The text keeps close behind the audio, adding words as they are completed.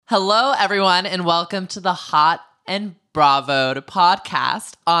Hello, everyone, and welcome to the Hot and Bravo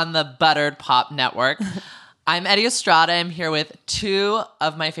podcast on the Buttered Pop Network. I'm Eddie Estrada. I'm here with two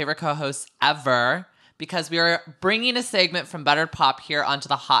of my favorite co-hosts ever because we are bringing a segment from Buttered Pop here onto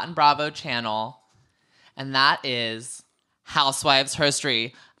the Hot and Bravo channel, and that is Housewives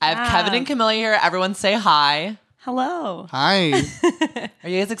Herstory. I have Kevin and Camilla here. Everyone say hi. Hello. Hi. Are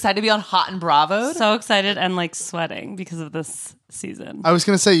you guys excited to be on Hot and Bravo? So excited and like sweating because of this season. I was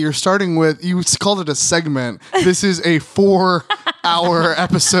going to say, you're starting with, you called it a segment. This is a 4-hour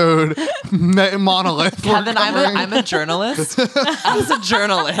episode monolith. Kevin, I'm a journalist. I was a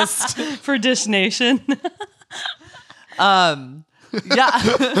journalist. For Dish Nation. Yeah.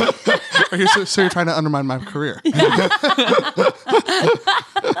 So you're trying to undermine my career.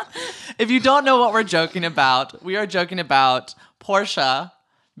 If you don't know what we're joking about, we are joking about Portia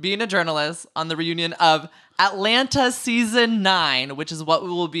being a journalist on the reunion of Atlanta Season 9, which is what we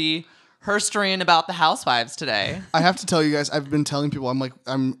will be herstorying about the Housewives today. I have to tell you guys, I've been telling people, I'm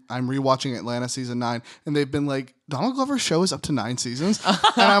rewatching Atlanta Season 9, and they've been like, Donald Glover's show is up to 9 seasons. And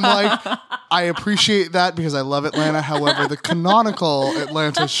I'm like, I appreciate that because I love Atlanta. However, the canonical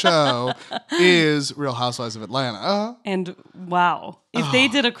Atlanta show is Real Housewives of Atlanta. And wow, if they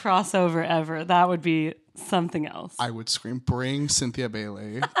did a crossover ever, that would be something else. I would scream, bring Cynthia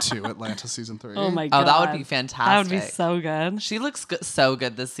Bailey to Atlanta Season 3. Oh my God. Oh, that would be fantastic. That would be so good. She looks so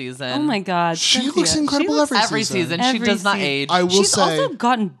good this season. Oh my God. She Cynthia. looks incredible She looks Every season. She Every does not season. age. I will She's say, also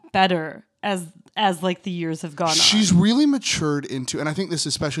gotten better as like the years have gone on. she's really matured into, and I think this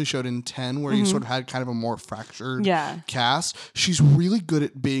especially showed in 10, where you sort of had kind of a more fractured cast. She's really good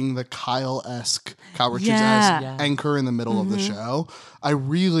at being the Kyle-esque, Kyle Richards as anchor in the middle of the show. I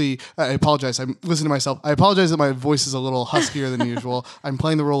apologize. I'm listening to myself. I apologize that my voice is a little huskier than usual. I'm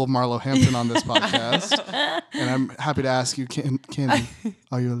playing the role of Marlo Hampton on this podcast. And I'm happy to ask you, Candy,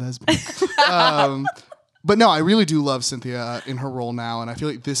 are you a lesbian? But no, I really do love Cynthia in her role now, and I feel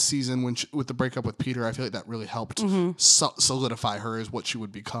like this season, with the breakup with Peter, I feel like that really helped solidify her as what she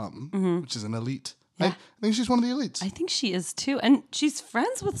would become, which is an elite. Yeah. I think she's one of the elites. I think she is too, and she's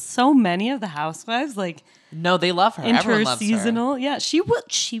friends with so many of the housewives. Like, No, they love her. Everyone loves her. interseasonal. Yeah, she went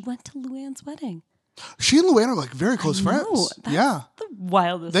to Luann's wedding. She and Luann are like very close friends. That's Yeah. the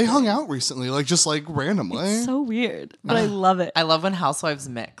wildest. They thing. hung out recently, just randomly. It's so weird, but I love it. I love when housewives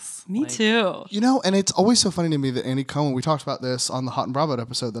mix. Me too. And it's always so funny to me that Andy Cohen, we talked about this on the Hot and Bravo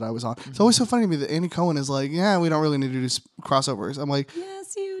episode that I was on. It's always so funny to me that Andy Cohen is like, yeah, we don't really need to do crossovers. I'm like,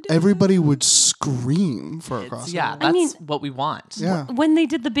 Yes, you do. everybody would scream for a crossover. Yeah, that's what we want. Yeah. When they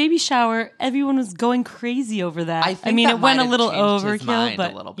did the baby shower, everyone was going crazy over that. I think that it went might a have little changed his overkill, mind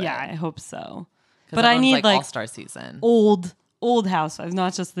but a little bit. yeah, I hope so. 'Cause But I everyone's need like All-Star season. old housewives,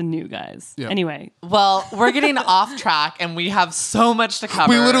 not just the new guys. Yeah. Anyway, Well, we're getting off track, and we have so much to cover.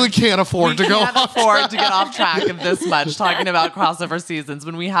 We literally can't afford to go can't off. afford to get off track of this much talking about crossover seasons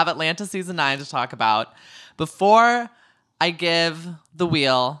when we have Atlanta Season 9 to talk about. Before I give the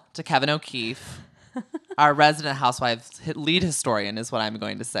wheel to Kevin O'Keefe, our resident Housewives lead historian is what I'm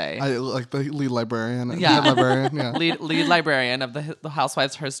going to say. I like the lead librarian. Yeah. Head librarian, yeah. lead librarian of the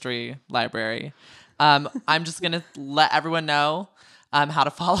Housewives Herstory Library. I'm just going to let everyone know how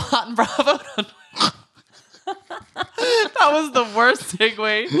to follow Hot and Bravo. That was the worst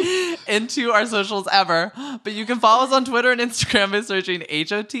segue into our socials ever. But you can follow us on Twitter and Instagram by searching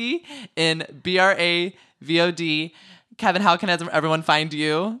HOT in BRAVOD. Kevin, how can everyone find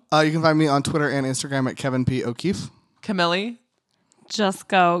you? You can find me on Twitter and Instagram at Kevin P. O'Keefe. Camille? just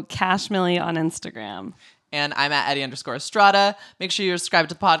go Cash Millie on Instagram. And I'm at Eddie_Estrada. Make sure you subscribe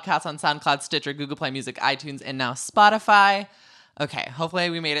to the podcast on SoundCloud, Stitcher, Google Play Music, iTunes, and now Spotify. Okay, hopefully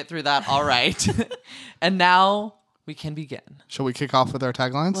we made it through that all right. And now we can begin. Shall we kick off with our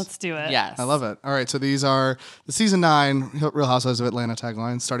taglines? Let's do it. Yes. I love it. All right, so these are the season 9 Real Housewives of Atlanta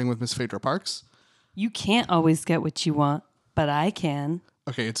taglines, starting with Miss Phaedra Parks. You can't always get what you want, but I can.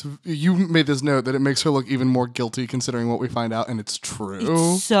 Okay, you made this note that it makes her look even more guilty considering what we find out, and it's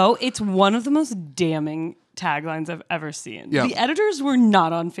true. It's one of the most damning taglines I've ever seen. Yeah. The editors were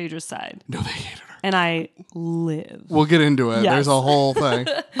not on Phaedra's side. No, they hated her. And I live. We'll get into it. Yes. There's a whole thing.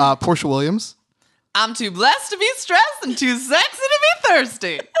 Portia Williams, I'm too blessed to be stressed and too sexy to be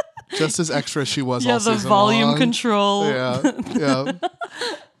thirsty. just as extra as she was Yeah, all the season volume long. control. Yeah.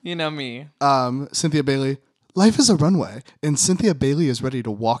 You know me. Cynthia Bailey. Life is a runway, and Cynthia Bailey is ready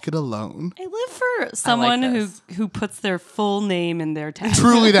to walk it alone. I live for someone who puts their full name in their tag.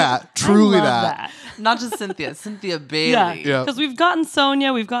 Truly that. Truly I love that. Not just Cynthia, Cynthia Bailey. Yeah. Because we've gotten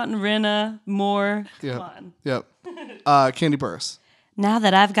Sonia, we've gotten Rinna, more. Yeah. Come on. Yep. Candy Burris. Now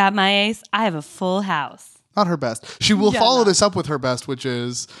that I've got my ace, I have a full house. not her best. She will follow this up with her best, which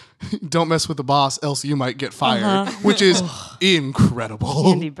is don't mess with the boss, else you might get fired, which is incredible.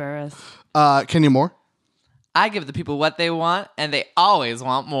 Kandi Burruss. Kenya Moore? I give the people what they want, and they always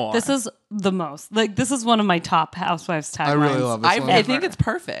want more. This is the most. Like, this is one of my top Housewives taglines. I really love this one. I think it's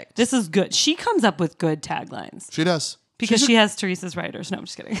perfect. This is good. She comes up with good taglines. She does. Because she has Teresa's writers. No, I'm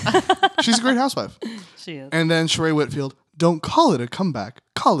just kidding. She's a great housewife. She is. And then Sheree Whitfield, don't call it a comeback,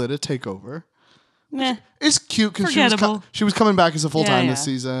 call it a takeover. Meh. It's cute because she was coming back as a full-time this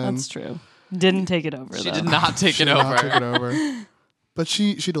season. That's true. Didn't take it over, She though. did not take it over. But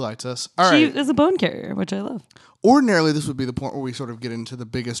she delights us. She is a bone carrier, which I love. Ordinarily, this would be the point where we sort of get into the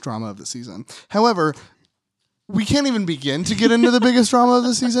biggest drama of the season. However, we can't even begin to get into the biggest drama of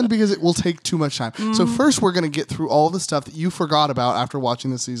the season because it will take too much time. So first, we're going to get through all the stuff that you forgot about after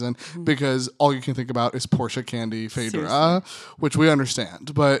watching the season because all you can think about is Portia, Kandi, Phaedra, which we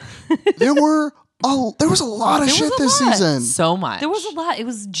understand. But there was a lot of shit this season. So much. There was a lot. It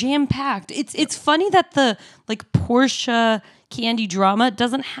was jam packed. It's funny that the Portia Kandi drama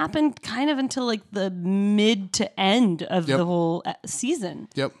doesn't happen kind of until like the mid to end of the whole season.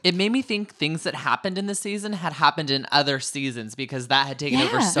 Yep. It made me think things that happened in the season had happened in other seasons because that had taken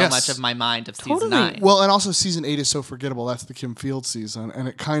over so much of my mind of season 9. Well, and also season 8 is so forgettable. That's the Kim Fields season. And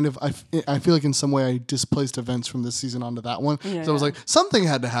it kind of, I feel like in some way I displaced events from this season onto that one. So I was like, something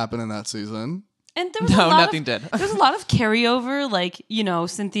had to happen in that season. And there was nothing did. There's a lot of carryover, like,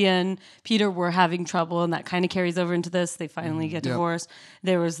 Cynthia and Peter were having trouble, and that kind of carries over into this. They finally get divorced.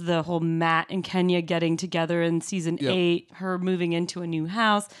 There was the whole Matt and Kenya getting together in season 8, her moving into a new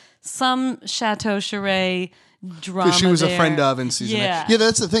house, some Chateau Sheree drama Because she was there. A friend of in season 8. Yeah,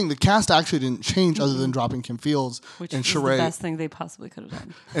 that's the thing. The cast actually didn't change other than dropping Kim Fields which and was Sheree. The best thing they possibly could have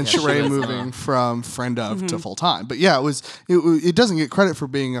done. And Sheree moving from friend of to full time. But yeah, it doesn't get credit for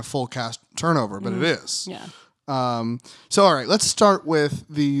being a full cast turnover, but it is. Yeah. So all right, let's start with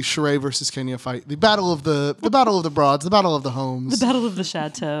the Sheree versus Kenya fight. The battle of the battle of the broads, the battle of the homes. The battle of the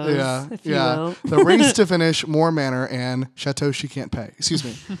chateaus, if you will. The race to finish, Moore Manor, and Chateau she can't pay. Excuse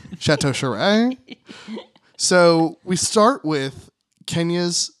me. Chateau Sheree. So we start with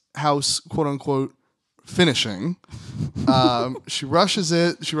Kenya's house, quote unquote, finishing. She rushes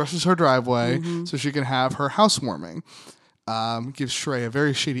it. She rushes her driveway so she can have her housewarming. Gives Sheree a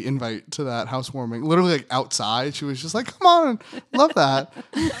very shady invite to that housewarming. Literally like outside. She was just like, come on. Love that.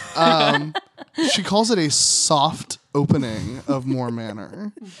 She calls it a soft opening of Moore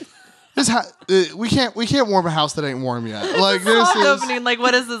Manor. We can't warm a house that ain't warm yet. Like this soft opening. Like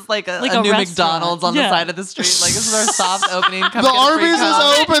what is this? Like a new restaurant. McDonald's on the side of the street. Like this is our soft opening. The Arby's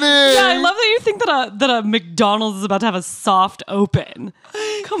is opening. Yeah, I love that you think that a McDonald's is about to have a soft open.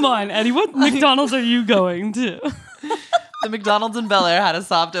 Come on, Eddie. What McDonald's are you going to? The McDonald's in Bel Air had a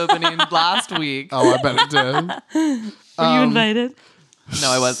soft opening last week. Oh, I bet it did. Were you invited? No,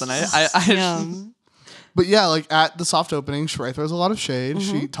 I wasn't. But yeah, like at the soft opening, Sheree throws a lot of shade.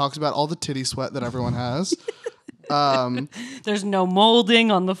 She talks about all the titty sweat that everyone has. There's no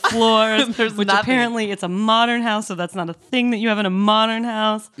molding on the floors, which nothing. Apparently it's a modern house, so that's not a thing that you have in a modern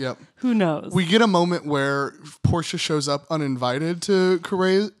house. Yep. Who knows? We get a moment where Portia shows up uninvited to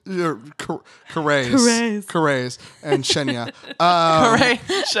Carray's and Shenya.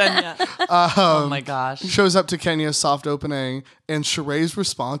 Shenya. Oh my gosh. Shows up to Kenya's soft opening, and Sheree's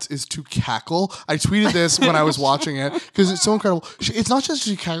response is to cackle. I tweeted this when I was watching it because it's so incredible. It's not just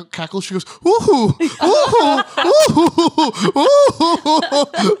she cackles; she goes ooh, ooh, ooh,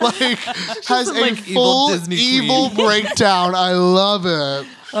 ooh, like has a full evil breakdown. I love it.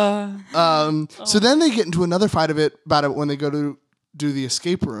 So then they get into another fight about it when they go to do the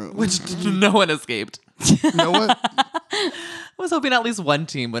escape room, which no one escaped. No one. I was hoping at least one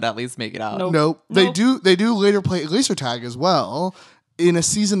team would at least make it out. Nope. They do later play laser tag as well in a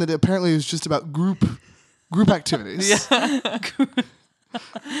season that apparently is just about group activities. Yeah.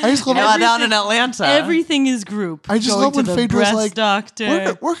 I just love down in Atlanta. Everything is group. I just love when Phaedra's like,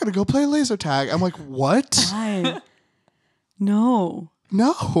 doctor. We're gonna go play laser tag. I'm like, what? Why? No.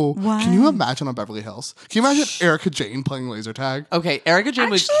 Why? Can you imagine on Beverly Hills? Can you imagine Erica Jane playing laser tag? Okay, Erica Jane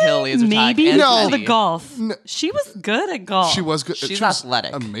would kill laser tag. Maybe for the golf. No. She was good at golf. She was good. She's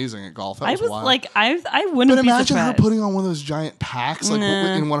athletic. Amazing at golf. I was wild. like, I wouldn't. But be imagine surprised. her putting on one of those giant packs, like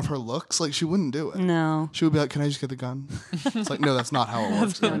in one of her looks. Like she wouldn't do it. No. She would be like, "Can I just get the gun?" It's like, no, that's not how it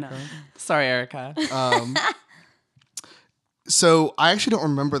works. No. Sorry, Erica. So I actually don't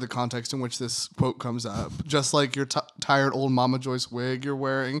remember the context in which this quote comes up. Just like your tired old Mama Joyce wig you're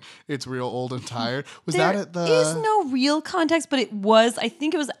wearing, it's real old and tired. Was that at the? There is no real context, but it was. I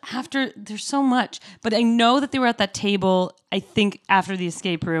think it was after. There's so much, but I know that they were at that table. I think after the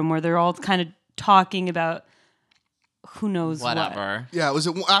escape room where they're all kind of talking about who knows whatever. what. Yeah, it was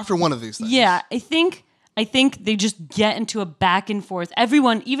after one of these things. Yeah, I think they just get into a back and forth.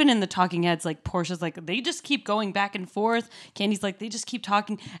 Everyone, even in the talking heads, like Portia's like, they just keep going back and forth. Candy's like, they just keep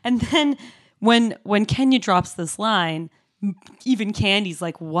talking. And then when Kenya drops this line, even Candy's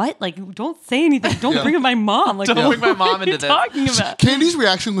like, what? Like, don't say anything. Don't bring up my mom. Like, Don't bring my mom into this. Talking about? Candy's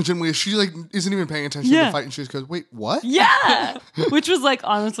reaction legitimately is she like isn't even paying attention to the fight, and she just goes, "Wait, what?" Yeah, which was like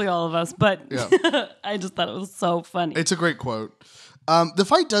honestly all of us, but I just thought it was so funny. It's a great quote. The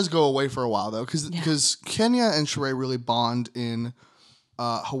fight does go away for a while though, because Kenya and Sheree really bond in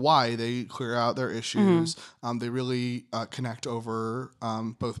Hawaii. They clear out their issues. They really connect over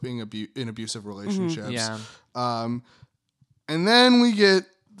both being in abusive relationships. Yeah. And then we get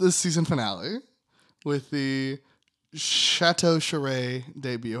the season finale with the Chateau Sheree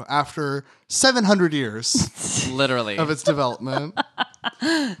debut after 700 years Literally of its development.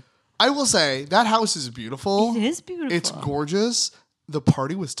 I will say that house is beautiful. It is beautiful. It's gorgeous. The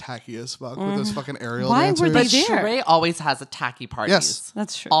party was tacky as fuck with those fucking aerial Why dancers. were they But there? Sheree always has a tacky parties. Yes.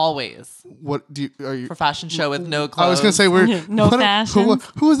 That's true. Always. What do you? Are you? For fashion show with no clothes. I was gonna say No fashion.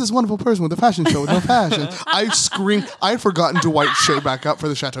 Who is this wonderful person with a fashion show with no fashion? I screamed. I had forgotten to wipe Shay back up for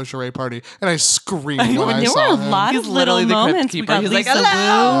the Chateau Sheree party, and I screamed when I There saw were a him. lot He's of little literally the crypt moments. We keeper. got He's like, Lisa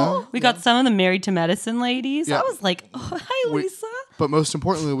 "Hello." Wu. We got some of the Married to Medicine ladies. Yeah. I was like, oh, hi, Lisa. But most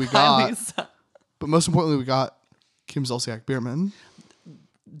importantly, we Hi, got. Lisa. But most importantly, we got Kim Zolciak Bierman.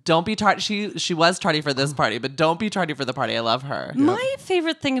 Don't be tardy. She was tardy for this party, but don't be tardy for the party. I love her. My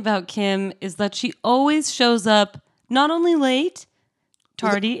favorite thing about Kim is that she always shows up not only late,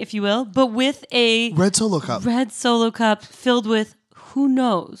 tardy, if you will, but with a Red Solo Cup. red Solo cup filled with who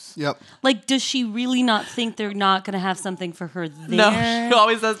knows. Yep. Like, does she really not think they're not going to have something for her there? No, she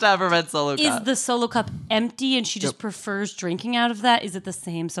always has to have a red Solo Is cup. the Solo cup empty and she just prefers drinking out of that? Is it the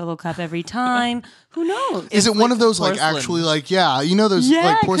same Solo cup every time? Who knows? Is it one of those like porcelain. actually like you know those Yeah,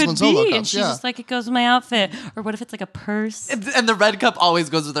 like it porcelain could Solo be. cups? And she's just like, it goes with my outfit. Or what if it's like a purse? And the red cup always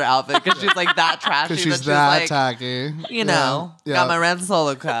goes with her outfit because she's like that trashy. because she's that that like, tacky. you know, Yeah. got my red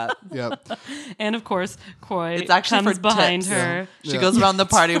Solo cup. Yep. And of course, Coy It's actually comes for behind tips. her. She goes around the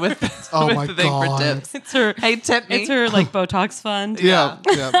party with, Oh with my the thing God. for tips. It's her. Hey, tip me. It's her like Botox fund. Yeah.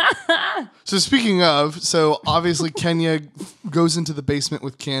 So speaking of, obviously Kenya goes into the basement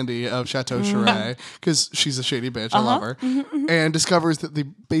with Candy of Chateau Sheree because she's a shady bitch. I love her, and discovers that the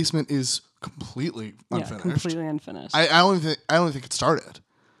basement is completely unfinished. Yeah, completely unfinished. I don't think it started.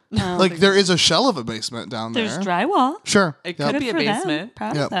 Like there is a shell of a basement down there. There's drywall. Sure. It Yep. could be a For them. basement.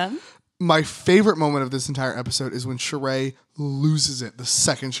 Proud Yep. of them. My favorite moment of this entire episode is when Sheree loses it the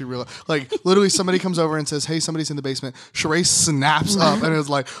second she realizes. Like, literally, somebody comes over and says, "Hey, somebody's in the basement." Sheree snaps up and is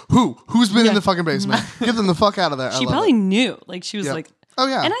like, "Who's been in the fucking basement? Get them the fuck out of there." She probably knew. Like she was Yeah. like, Oh,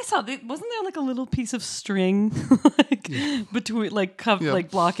 yeah. And I saw, wasn't there like a little piece of string like between like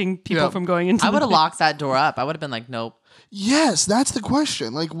blocking people Yeah. from going into? I the would have thing? locked that door up. I would have been like, nope. Yes, that's the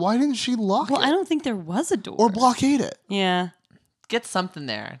question. Like, why didn't she lock Well, it I don't think there was a door. or blockade it? Yeah. Get something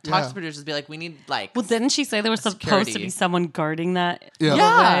there. Talk Yeah. to producers. Be like, we need like. Well, didn't she say there was supposed Security. to be someone guarding that? Yeah.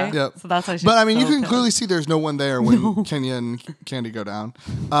 Yeah. Way? Yeah. So that's why she. But I mean, you so can pissed. clearly see there's no one there when Kenya and Candy go down.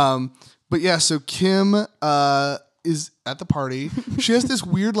 But yeah, so Kim is at the party. She has this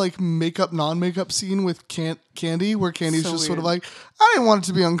weird like makeup, non-makeup scene with Candy where Candy's So just sort of weird. like, I didn't want it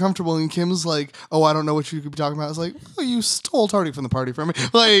to be uncomfortable. And Kim's like, oh, I don't know what you could be talking about. I was like, oh, you stole Tardy from the party from me.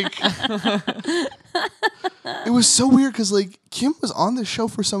 Like, it was so weird because like Kim was on this show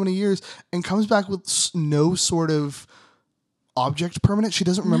for so many years and comes back with no sort of object permanent. She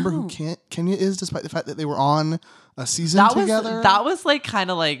doesn't remember who Kenya is, despite the fact that they were on a season together. That was like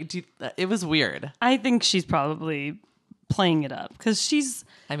kind of like it was weird. I think she's probably playing it up because she's.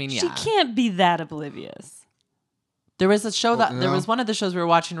 I mean, She yeah. can't be that oblivious. There was a show that there yeah. was one of the shows we were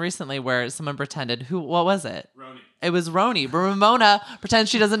watching recently where someone pretended what was it? Roni. It was Roni. But Ramona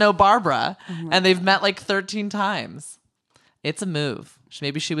pretends she doesn't know Barbara, and they've met like 13 times. It's a move.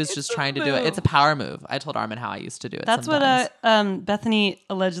 Maybe she was just trying to do it. It's a power move. I told Armin how I used to do it. That's sometimes. what Bethany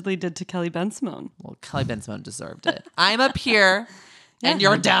allegedly did to Kelly Ben Simone. Well, Kelly Ben Simone deserved it. I'm up here, and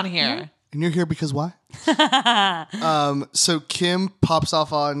you're down here. And you're here because why? So Kim pops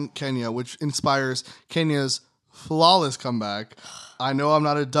off on Kenya, which inspires Kenya's flawless comeback. I know I'm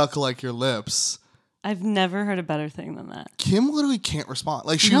not a duck like your lips. I've never heard a better thing than that. Kim literally can't respond.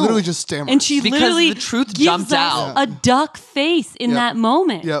 Like she No. literally just stammers. And she Because literally the truth gives jumped us out. a duck face in Yep. that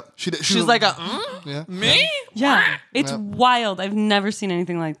moment. Yep. She's like yeah. me? Yeah, it's wild. I've never seen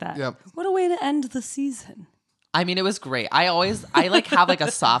anything like that. Yep. What a way to end the season. I mean, it was great. I like have like a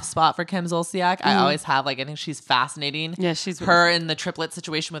soft spot for Kim Zolciak. I always have, like, I think she's fascinating. Yeah, she's her in the triplet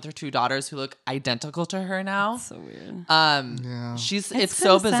situation with her 2 daughters who look identical to her now. That's so weird. Yeah. It's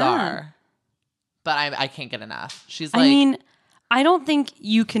so bizarre. Sad. But I can't get enough. She's like, I mean, I don't think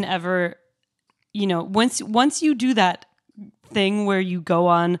you can ever, you know, once you do that thing where you go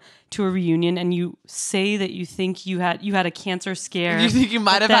on to a reunion and you say that you think you had a cancer scare. You think you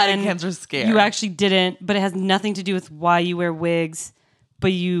might have had a cancer scare. You actually didn't, but it has nothing to do with why you wear wigs,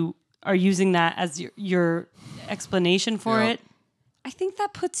 but you are using that as your explanation for it. I think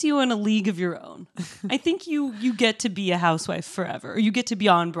that puts you in a league of your own. I think you get to be a housewife forever, or you get to be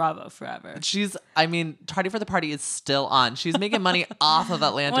on Bravo forever. Tardy for the Party is still on. She's making money off of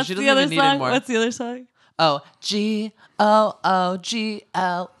Atlanta. She doesn't even need song? it more. What's the other song? Oh, GOOGLE,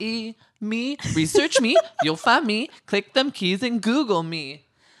 me. Research me, you'll find me. Click them keys and Google me.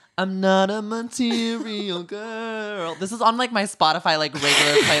 I'm not a material girl. This is on like my Spotify like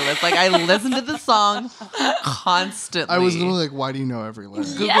regular playlist. Like I listen to the song constantly. I was literally like, why do you know every lyric?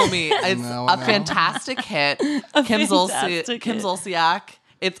 Google me. It's a fantastic hit. Kim Zolciak.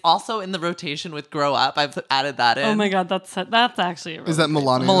 It's also in the rotation with Grow Up. I've added that in. Oh my God, that's actually a really Is that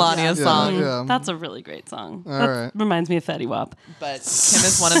Melania's song? Yeah. That's a really great song. All right. Reminds me of Fetty Wap. But Kim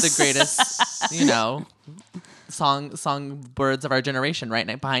is one of the greatest, songbirds of our generation,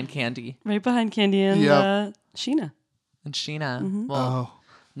 right behind Candy. Right behind Candy and Sheena. And Sheena. Mm-hmm.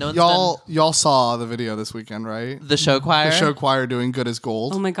 Well, y'all saw the video this weekend, right? The show choir? The show choir doing Good as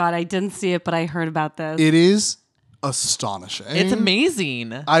Gold. Oh my God, I didn't see it, but I heard about this. It is astonishing. It's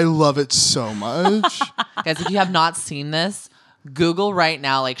amazing. I love it so much. Guys, if you have not seen this, Google right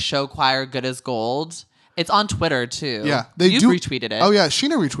now, like, show choir Good as Gold. It's on Twitter too. Yeah, You've retweeted it. Oh yeah,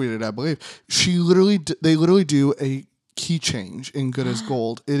 Sheena retweeted it, I believe. They literally do a key change in Good as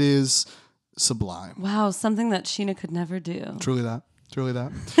Gold. It is sublime. Wow, something that Sheena could never do. Truly that.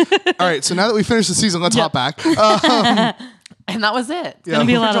 All right, so now that we finished the season, let's hop back. And that was it. It's gonna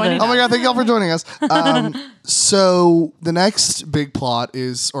be a lot of it. Oh my God, thank y'all for joining us. So the next big plot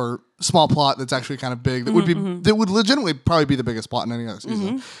is, or small plot that's actually kind of big, that would legitimately probably be the biggest plot in any other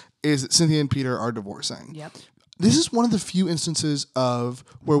season, is that Cynthia and Peter are divorcing. Yep. This is one of the few instances of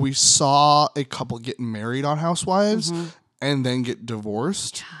where we saw a couple get married on Housewives and then get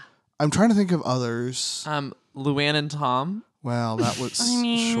divorced. I'm trying to think of others. Luann and Tom. Well, that was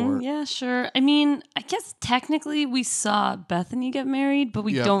short. Yeah, sure. I mean, I guess technically we saw Bethany get married, but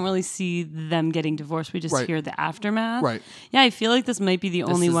we don't really see them getting divorced. We just hear the aftermath. Right. Yeah, I feel like this might be the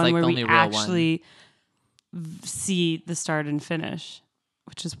only one like where we real actually see the start and finish,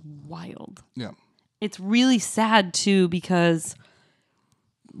 which is wild. Yeah. It's really sad too because,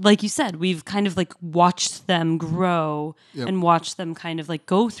 like you said, we've kind of like watched them grow and watched them kind of like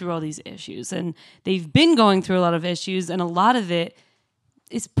go through all these issues. And they've been going through a lot of issues, and a lot of it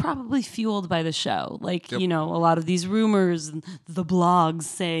is probably fueled by the show. Like, a lot of these rumors and the blogs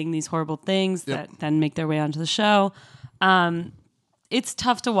saying these horrible things that then make their way onto the show. It's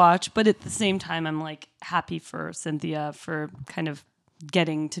tough to watch, but at the same time, I'm like happy for Cynthia for kind of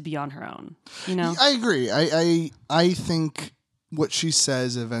getting to be on her own, I agree. I think what she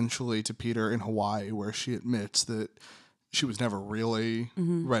says eventually to Peter in Hawaii, where she admits that she was never really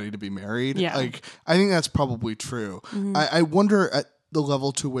ready to be married. Yeah. Like, I think that's probably true. I wonder at the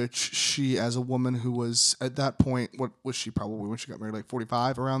level to which she, as a woman who was at that point, what was she probably when she got married, like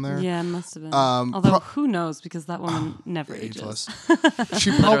 45, around there? Yeah, it must have been. Although who knows, because that woman never ages.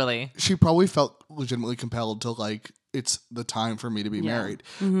 She probably felt legitimately compelled to, like, it's the time for me to be married.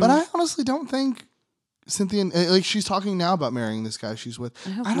 But I honestly don't think Cynthia, like, she's talking now about marrying this guy she's with.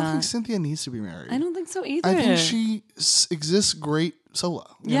 I don't think Cynthia needs to be married. I don't think so either. I think she exists great solo.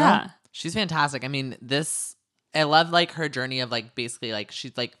 You know? She's fantastic. I mean, I love, like, her journey of, like, basically, like,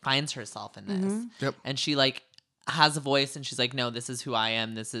 she's, like, finds herself in this. Yep. And she, like, has a voice, and she's like, no, this is who I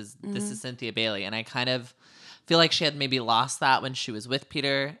am. This is Cynthia Bailey. And I kind of feel like she had maybe lost that when she was with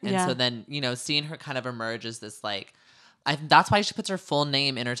Peter. And so then, seeing her kind of emerge as this, like, that's why she puts her full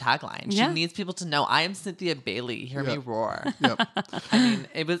name in her tagline. She needs people to know, I am Cynthia Bailey. Hear me roar. Yep. I mean,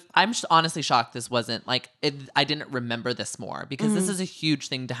 I'm honestly shocked this wasn't, like, I didn't remember this more, because this is a huge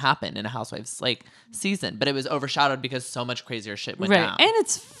thing to happen in a Housewives, like, season. But it was overshadowed because so much crazier shit went down. And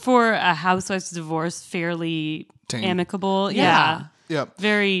it's, for a Housewives divorce, fairly amicable. Yeah. Yep.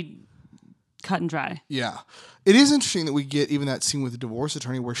 Very cut and dry. Yeah. It is interesting that we get even that scene with the divorce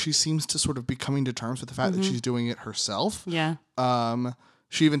attorney where she seems to sort of be coming to terms with the fact that she's doing it herself. Yeah.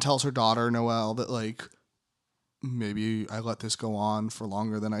 She even tells her daughter, Noelle, that, like, maybe I let this go on for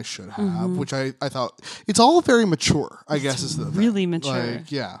longer than I should have, which I thought, it's all very mature, I guess is the really thing. mature.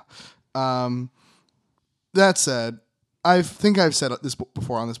 Like, yeah. That said, I think I've said this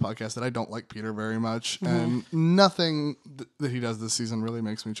before on this podcast that I don't like Peter very much, and nothing that he does this season really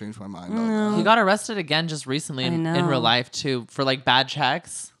makes me change my mind on that. He got arrested again just recently in real life too for like bad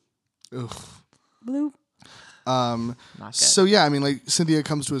checks. Oof. Bloop. So yeah, I mean, like Cynthia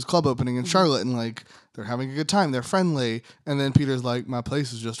comes to his club opening in Charlotte, and like they're having a good time, they're friendly, and then Peter's like, "My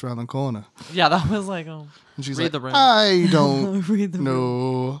place is just around the corner." Yeah, that was like, and she's read like, the room. "I don't Read the room.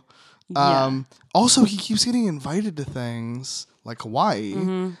 know." Also, he keeps getting invited to things like Hawaii,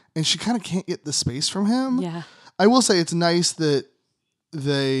 and she kind of can't get the space from him. Yeah. I will say it's nice that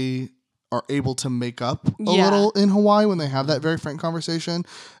they are able to make up a little in Hawaii when they have that very frank conversation,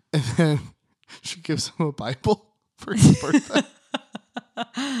 and then she gives him a Bible for his birthday.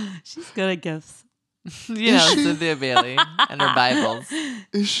 She's good at gifts. You know, Cynthia Bailey and her Bibles.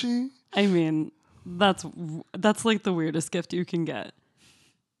 Is she? I mean, that's like the weirdest gift you can get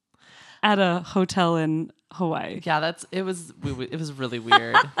at a hotel in Hawaii. Yeah, it was really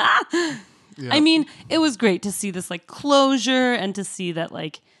weird. Yeah. I mean, it was great to see this like closure and to see that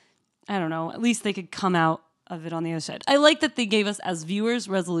like, I don't know, at least they could come out of it on the other side. I like that they gave us as viewers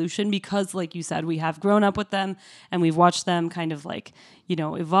resolution because like you said, we have grown up with them and we've watched them kind of like, you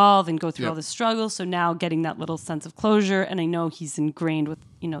know, evolve and go through all the struggles. So now getting that little sense of closure, and I know he's ingrained with,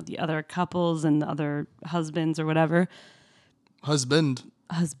 you know, the other couples and the other husbands or whatever. Husband,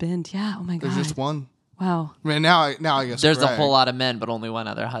 yeah. Oh my God. there's just one. Wow. I mean, now I guess There's Greg. a whole lot of men, but only one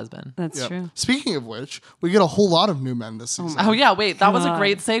other husband. That's true. Speaking of which, we get a whole lot of new men this season. Oh yeah, wait, that was a God.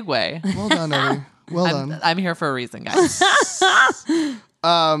 great segue. Well done, Eddie. Well done. I'm here for a reason, guys.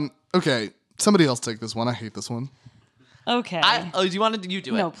 Okay, somebody else take this one. I hate this one. Okay. Do you want to? You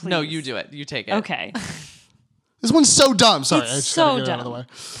do it. No, please. No, you do it. You take it. Okay. This one's so dumb. Sorry, I It's just gotta so get it out of the dumb. way.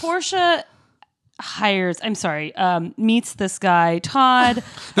 Portia meets this guy, Todd.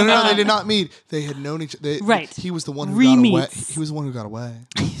 No, they did not meet. They had known each other. Right. He was the one who got away. Re-meets. He was the one who got away.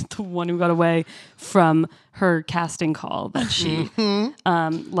 The one who got away from her casting call that she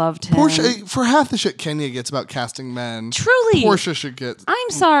loved him. Portia, for half the shit Kenya gets about casting men, Truly. Portia should get. I'm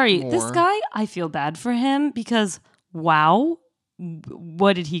sorry. more. This guy, I feel bad for him because, wow,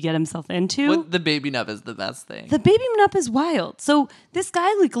 what did he get himself into? The baby nub is the best thing. The baby up is wild. So this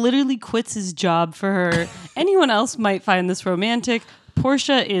guy like literally quits his job for her. Anyone else might find this romantic.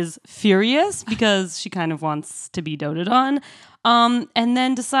 Portia is furious because she kind of wants to be doted on. And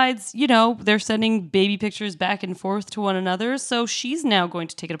then decides, you know, they're sending baby pictures back and forth to one another. So she's now going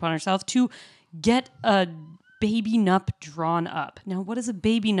to take it upon herself to get a baby nup drawn up. Now, what is a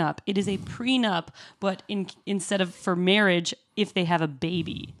baby nup? It is a prenup, but instead of for marriage, if they have a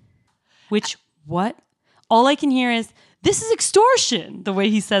baby. Which, what? All I can hear is, this is extortion. The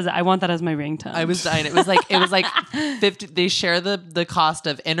way he says it, I want that as my ringtone. I was dying. It was like 50. They share the cost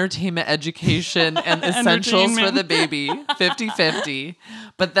of entertainment, education, and essentials for the baby, 50-50.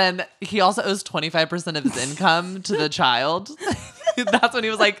 But then he also owes 25% of his income to the child. That's when he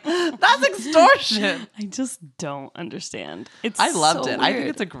was like, "That's extortion." I just don't understand. I loved so it. Weird. I think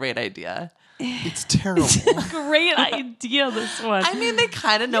it's a great idea. It's terrible. Great idea, this one. I mean, they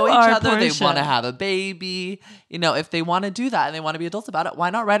kind of know You each are other. Portia. They want to have a baby. You know, if they want to do that and they want to be adults about it,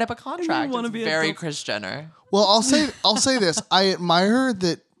 why not write up a contract? wanna It's be very adults. Kris Jenner. Well, I'll say this. I admire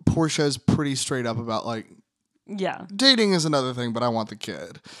that Portia is pretty straight up about like Yeah, dating is another thing, but I want the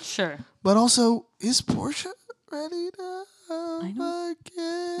kid. sure. But also, is Portia ready to have a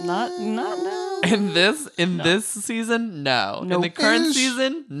kid? Not now. In this season, no. In Nope. the current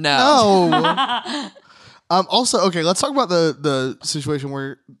season, no. No. Also, okay, let's talk about the situation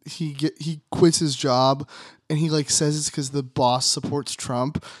where he quits his job and he like says it's because the boss supports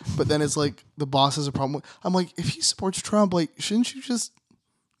Trump, but then it's like the boss has a problem. I'm like, if he supports Trump, like, shouldn't you just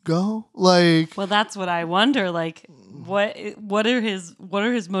go? Like, Well, that's what I wonder. Like, what are his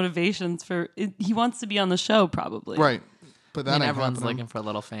motivations for? He wants to be on the show, probably. right? But that I mean, ain't everyone's happening. looking for a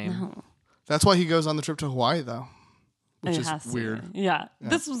little fame. That's why he goes on the trip to Hawaii, though, which It is has to. weird. Yeah.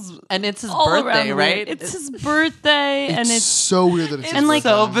 This was And it's his all around birthday, weird. right? It's his birthday, and It's it's so weird that it's his and, like,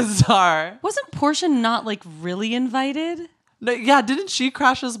 so birthday. bizarre. wasn't Portia not like really invited? No, yeah, didn't she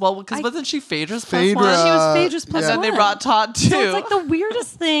crash as well? Because wasn't she Phaedra's plus Phaedra, one? She was Phaedra's plus yeah. And then they one. brought Todd too. So it's like the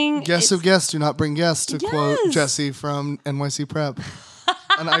weirdest thing. Guests of guests do not bring guests, to quote Yes. Jesse from NYC Prep,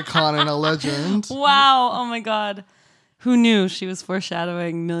 an icon and a legend. Wow. Oh my God. Who knew she was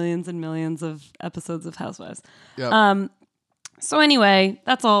foreshadowing millions and millions of episodes of Housewives? Yep. So anyway,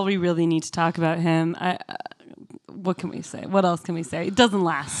 that's all we really need to talk about him. what can we say? What else can we say? It doesn't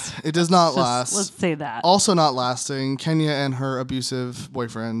last. It does not last. Let's say that. Also not lasting, Kenya and her abusive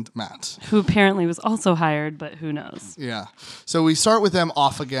boyfriend, Matt. Who apparently was also hired, but who knows? Yeah. So we start with them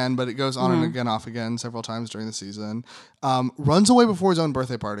off again, but it goes on and again, off again several times during the season. Runs away before his own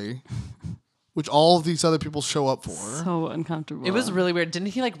birthday party, which all of these other people show up for. So uncomfortable. It was really weird. Didn't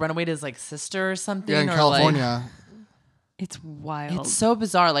he like run away to his like sister or something? Yeah, in or, California. It's wild. It's so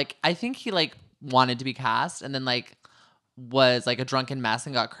bizarre. Like, I think he like wanted to be cast and then like was like a drunken mess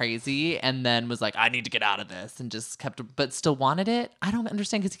and got crazy and then was like, I need to get out of this, and just kept, but still wanted it. I don't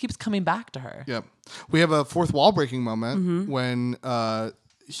understand because he keeps coming back to her. Yep. We have a fourth wall breaking moment when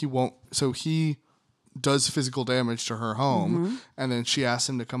he does physical damage to her home, and then she asks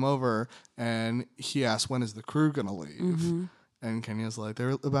him to come over, and he asks, when is the crew gonna leave? And Kenya's like,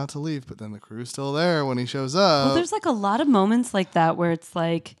 they're about to leave, but then the crew's still there when he shows up. Well, there's like a lot of moments like that where it's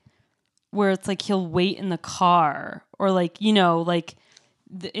like he'll wait in the car, or like, you know, like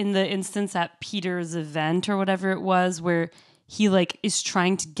in the instance at Peter's event or whatever it was, where he like is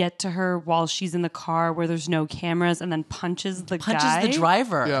trying to get to her while she's in the car where there's no cameras, and then punches the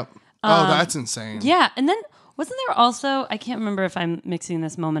driver. Yep. Oh, that's insane. Yeah, and then wasn't there also, I can't remember if I'm mixing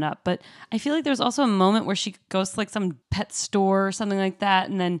this moment up, but I feel like there's also a moment where she goes to like some pet store or something like that,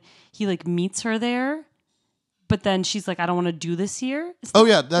 and then he like meets her there, but then she's like, I don't want to do this here.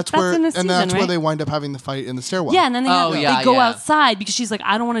 That's where they wind up having the fight in the stairwell. Yeah, and then they go outside because she's like,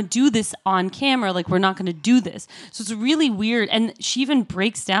 I don't want to do this on camera. Like, we're not going to do this. So it's really weird. And she even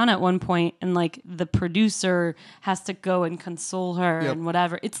breaks down at one point, and like the producer has to go and console her and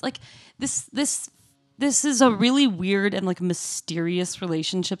whatever. It's like this is a really weird and like mysterious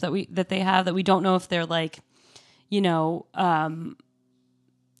relationship that they have, that we don't know if they're like, you know,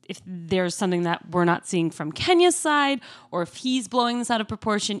 if there's something that we're not seeing from Kenya's side, or if he's blowing this out of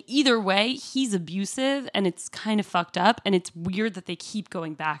proportion. Either way, he's abusive, and it's kind of fucked up, and it's weird that they keep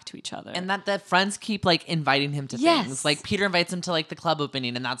going back to each other. And that friends keep like inviting him to things. Like Peter invites him to like the club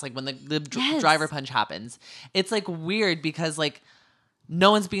opening, and that's like when the driver punch happens. It's like weird because like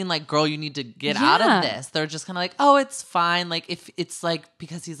no one's being like, girl, you need to get out of this. They're just kind of like, oh, it's fine. Like, if it's like,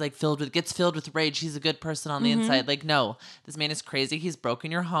 because he's like gets filled with rage, he's a good person on the inside. Like, no, this man is crazy. He's broken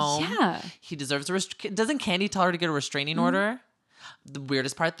your home. Yeah. He deserves doesn't Candy tell her to get a restraining order? The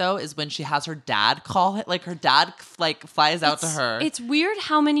weirdest part though is when she has her dad call it, like her dad like flies out to her. It's weird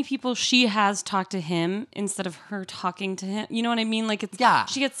how many people she has talked to him instead of her talking to him. You know what I mean? Like,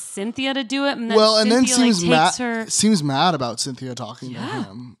 she gets Cynthia to do it, and then seems mad about Cynthia talking to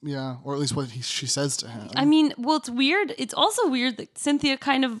him. Yeah, or at least what she says to him. I mean, well, it's weird. It's also weird that Cynthia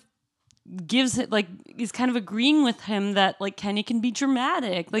kind of gives it, like, is kind of agreeing with him that like Kenya can be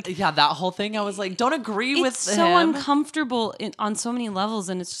dramatic. Like, that whole thing, I was like, don't agree with him. It's so uncomfortable on so many levels,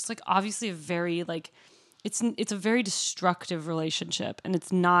 and it's just like obviously a very like it's a very destructive relationship, and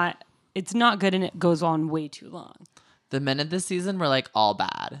it's not good, and it goes on way too long. The men of this season were like all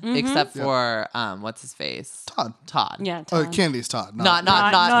bad, except for what's his face? Todd. Yeah, Todd. Candy's Todd. Not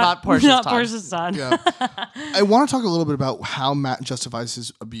Portia's Todd. Not Portia's Todd. Yeah. I want to talk a little bit about how Matt justifies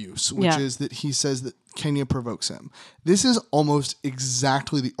his abuse, which is that he says that Kenya provokes him. This is almost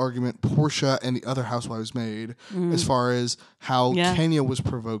exactly the argument Portia and the other housewives made as far as how Kenya was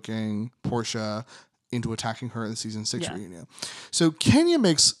provoking Portia into attacking her in the season 6 reunion. So Kenya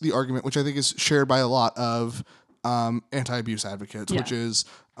makes the argument, which I think is shared by a lot of anti-abuse advocates, which is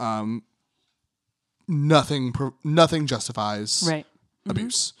nothing justifies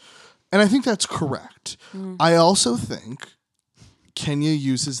abuse. And I think that's correct. I also think Kenya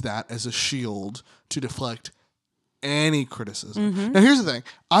uses that as a shield to deflect any criticism. Now, here's the thing.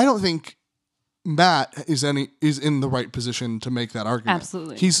 I don't think Matt is in the right position to make that argument.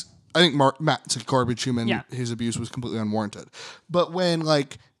 Absolutely. I think Matt's a garbage human. His abuse was completely unwarranted. But when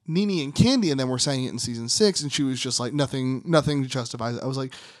like Nene and Candy and then were saying it in season 6, and she was just like nothing justifies it. I was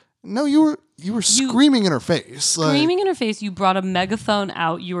like, no, you were screaming in her face. Screaming in her face. You brought a megaphone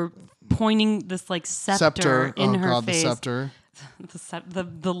out. You were pointing this like scepter in her face. The scepter.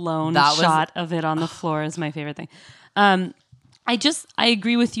 The lone shot of it on the floor is my favorite thing. I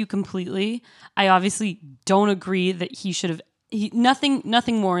agree with you completely. I obviously don't agree that he should have.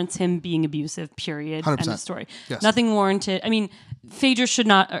 Nothing warrants him being abusive, period. 100%. End of story. Yes. Nothing warranted. I mean, Portia should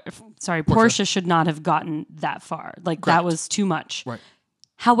not have gotten that far. Like, that was too much. Right.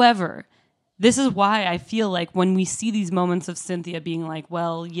 However, this is why I feel like when we see these moments of Cynthia being like,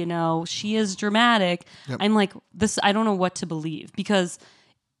 well, you know, she is dramatic, I'm like, I don't know what to believe, because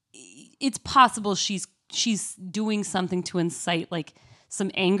it's possible she's doing something to incite like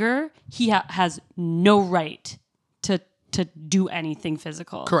some anger. He has no right to do anything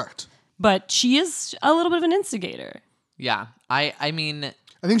physical. Correct. but she is a little bit of an instigator. Yeah. I mean,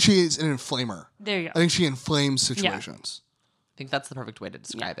 I think she is an inflamer. There you go. I think she inflames situations. I think that's the perfect way to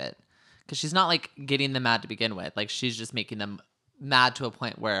describe it. Because she's not like getting them mad to begin with. Like she's just making them mad to a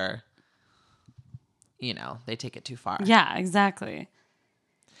point where, you know, they take it too far. Yeah, exactly.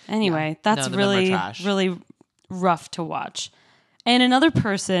 Anyway, that's really rough to watch. And another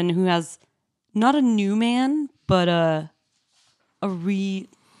person who has not a new man, but a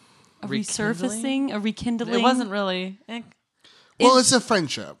resurfacing, a rekindling. It wasn't really. Well, it's a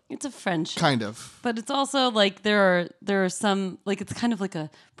friendship. It's a friendship. Kind of. But it's also like there are some, like it's kind of like a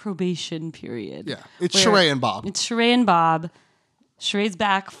probation period. Yeah. It's Sheree and Bob. It's Sheree and Bob. Sheree's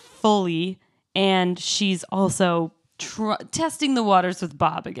back fully, and she's also testing the waters with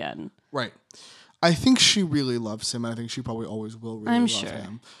Bob again. Right. I think she really loves him, and I think she probably always will really love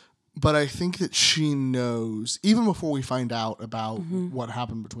him. But I think that she knows, even before we find out about what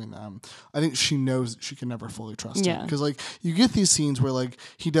happened between them, I think she knows that she can never fully trust him. Because, like, you get these scenes where, like,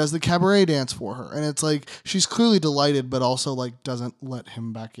 he does the cabaret dance for her, and it's like, she's clearly delighted, but also, like, doesn't let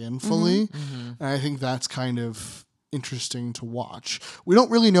him back in fully. And I think that's kind of interesting to watch. We don't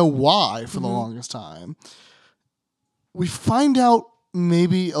really know why for the longest time. We find out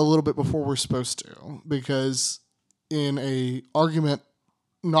maybe a little bit before we're supposed to, because in a argument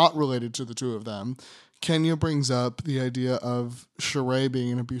not related to the two of them, Kenya brings up the idea of Sheree being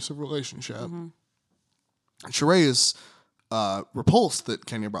in an abusive relationship. Sheree is repulsed that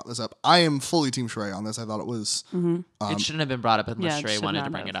Kenya brought this up. I am fully Team Sheree on this. I thought it was... it shouldn't have been brought up unless Sheree wanted to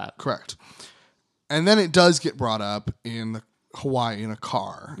bring it up. Correct. And then it does get brought up in Hawaii in a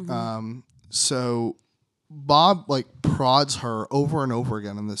car. So Bob, like, prods her over and over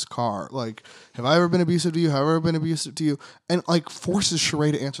again in this car. Like, have I ever been abusive to you? Have I ever been abusive to you? And, like, forces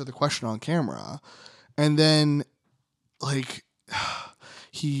Sheree to answer the question on camera. And then, like,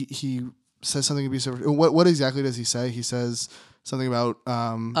 he says something abusive. What exactly does he say? He says something about...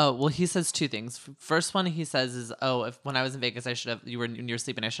 he says two things. First one he says is, when I was in Vegas, you were in your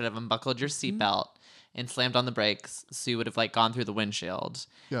sleep and I should have unbuckled your seatbelt and slammed on the brakes so you would have, like, gone through the windshield.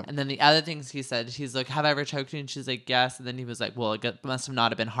 Yeah. And then the other things he said, he's like, have I ever choked you? And she's like, yes. And then he was like, well, it must have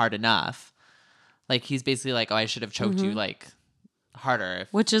not have been hard enough. Like, he's basically like, I should have choked you, like, harder.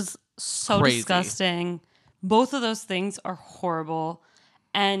 Which is so disgusting. Both of those things are horrible.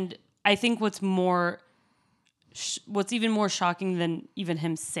 And I think what's even more shocking than even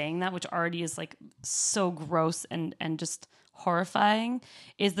him saying that, which already is, like, so gross and just horrifying,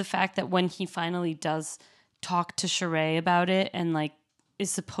 is the fact that when he finally does talk to Sheree about it and, like, is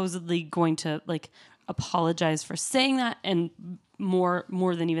supposedly going to, like, apologize for saying that, and more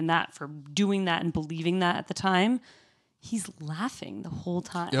than even that, for doing that and believing that at the time, he's laughing the whole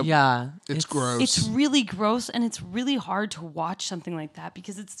time. Yep. Yeah. It's gross. It's really gross, and it's really hard to watch something like that,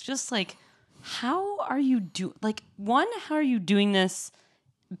 because it's just like, how are you one, how are you doing this,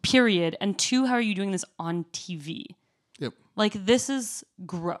 period, and two, how are you doing this on TV? Yep. Like, this is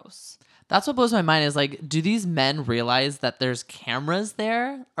gross. That's what blows my mind is, like, do these men realize that there's cameras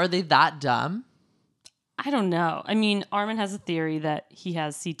there? Are they that dumb? I don't know. I mean, Armin has a theory that he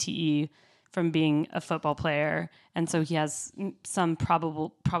has CTE from being a football player, and so he has some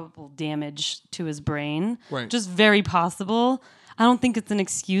probable damage to his brain. Right. Just very possible. I don't think it's an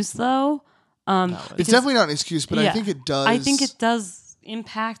excuse, though. It's definitely not an excuse, but I think it does. I think it does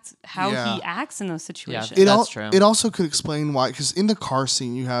impact how he acts in those situations. That's true. It also could explain why, because in the car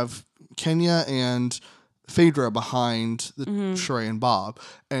scene you have Kenya and Phaedra behind the Sheree and Bob,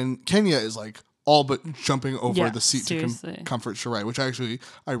 and Kenya is like all but jumping over the seat to comfort Sheree, which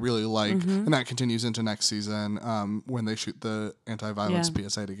I really like, and that continues into next season when they shoot the anti-violence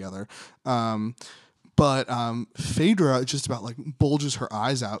PSA together. But Phaedra just about, like, bulges her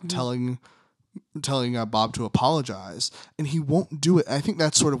eyes out, telling Bob to apologize, and he won't do it. I think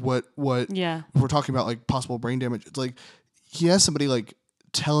that's sort of what if we're talking about, like, possible brain damage. It's like he has somebody, like,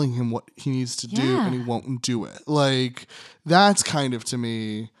 telling him what he needs to do, and he won't do it. Like, that's kind of, to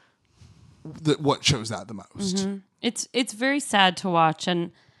me, what shows that the most. It's very sad to watch,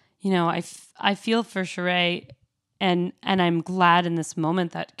 and you know, I feel for Sheree, and I'm glad in this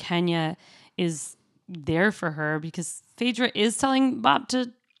moment that Kenya is there for her, because Phaedra is telling Bob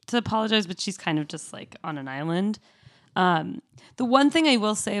to apologize, but she's kind of just, like, on an island. The one thing I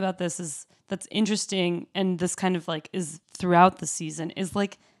will say about this is that's interesting, and this kind of, like, is throughout the season, is,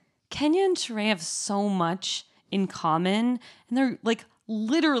 like, Kenya and Sheree have so much in common, and they're, like,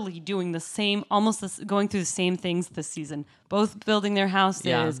 literally doing the same, going through the same things this season. Both building their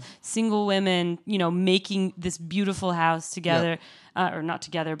houses, single women, making this beautiful house together, or not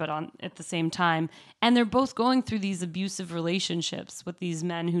together, but at the same time. And they're both going through these abusive relationships with these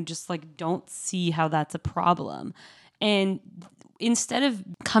men who just like don't see how that's a problem. And instead of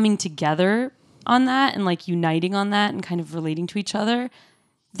coming together on that and like uniting on that and kind of relating to each other,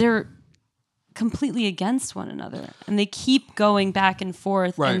 they're completely against one another, and they keep going back and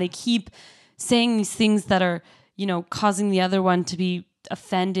forth, and they keep saying these things that are, causing the other one to be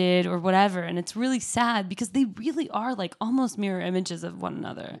offended or whatever. And it's really sad because they really are like almost mirror images of one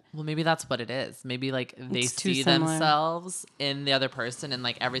another. Well, maybe that's what it is. Maybe like they see themselves in the other person and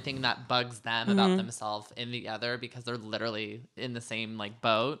like everything that bugs them about themselves in the other, because they're literally in the same like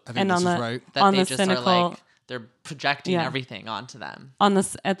boat. I think this is right. That they just cynical, are like, they're projecting everything onto them.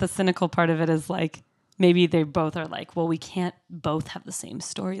 At the cynical part of it is like, maybe they both are like, well, we can't both have the same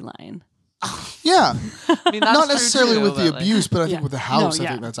storyline. Yeah. I mean, not necessarily with the abuse, but I think with the house, I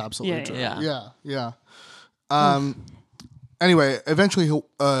think that's absolutely true. Yeah. Anyway, eventually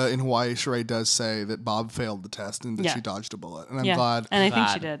in Hawaii, Sheree does say that Bob failed the test and that she dodged a bullet. And I'm glad. And I think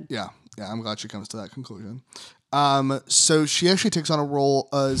she did. Yeah, I'm glad she comes to that conclusion. So she actually takes on a role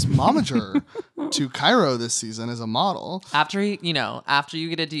as momager to Cairo this season as a model. After you get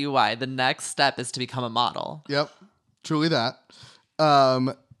a DUI, the next step is to become a model. Yep, truly that.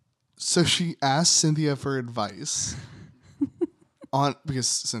 So she asked Cynthia for advice because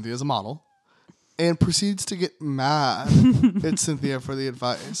Cynthia's a model, and proceeds to get mad at Cynthia for the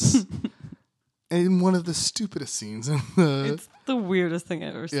advice. In one of the stupidest scenes it's the weirdest thing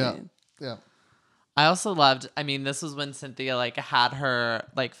I've ever seen. Yeah. I also loved, this was when Cynthia like had her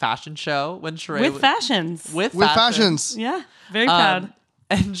like fashion show when Sheree with fashions. With fashions. Yeah. Very proud.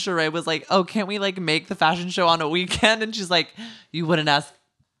 And Sheree was like, "Oh, can't we like make the fashion show on a weekend?" And she's like, "You wouldn't ask."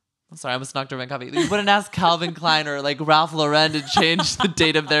 I'm sorry, I almost knocked over my coffee. You wouldn't ask Calvin Klein or like Ralph Lauren to change the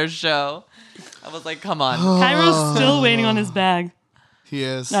date of their show. I was like, come on. Cairo's still waiting on his bag. He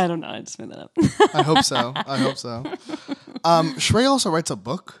is. I don't know. I just made that up. I hope so. Sheree also writes a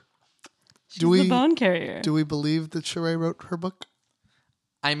book. She's the bone carrier. Do we believe that Sheree wrote her book?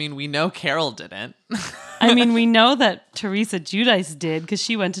 We know Carol didn't. We know that Teresa Giudice did because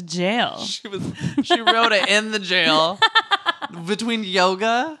she went to jail. She wrote it in the jail between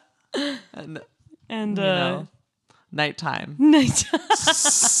yoga and nighttime. Nighttime.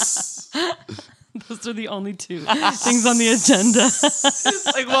 Those are the only two things on the agenda.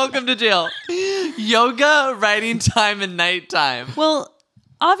 It's like, welcome to jail. Yoga, writing time, and nighttime. Well,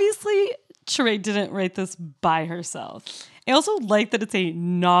 obviously, Sheree didn't write this by herself. I also like that it's a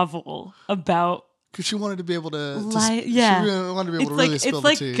novel about... Because she wanted to be able to... She wanted to be able to really spill the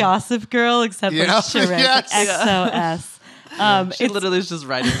tea. It's like Gossip Girl, except like Sheree. Yes. Like XOS. She literally is just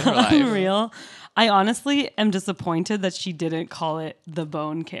writing her life. Unreal. I honestly am disappointed that she didn't call it The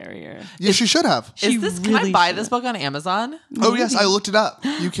Bone Carrier. Yeah, she should have. Can I buy this book on Amazon? Maybe. Oh, yes, I looked it up.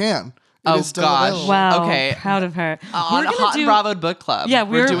 You can. It is still available. Wow. Okay. Proud of her. On Hot and Bravo book club. Yeah,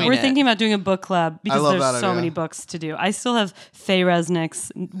 we're thinking about doing a book club because there's so many books to do. I still have Faye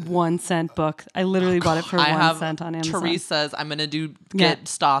Resnick's 1 cent book. I literally bought it for 1 cent on Amazon. Teresa's. I'm going to get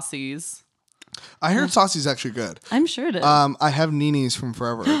Stassi's. I heard Stassi's actually good. I'm sure it is. I have Nini's from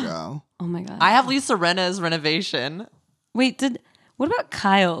forever ago. Oh my God. I have Lisa Rinna's Renovation. Wait, what about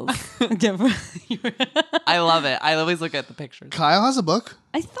Kyle's? I love it. I always look at the pictures. Kyle has a book.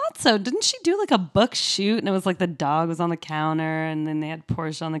 I thought so. Didn't she do like a book shoot? And it was like the dog was on the counter and then they had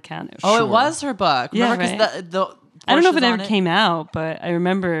Portia on the counter. Oh, sure. It was her book. Remember, right. I don't know if it ever came out, but I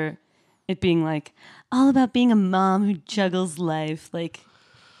remember it being like all about being a mom who juggles life. Like,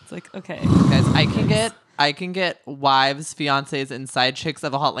 it's like, okay. Guys, I can get wives, fiancés, and side chicks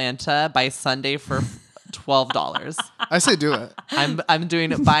of Atlanta by Sunday for $12. I say do it. I'm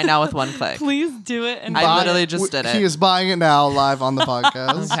doing it buy now with one click. Please do it. And I literally just did it. He is buying it now live on the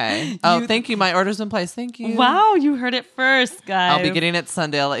podcast. Okay. Oh, thank you. My order's in place. Thank you. Wow, you heard it first, guys. I'll be getting it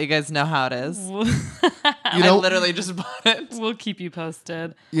Sunday. I'll let you guys know how it is. I literally just bought it. We'll keep you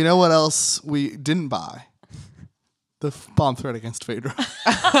posted. You know what else we didn't buy? The bomb threat against Phaedra.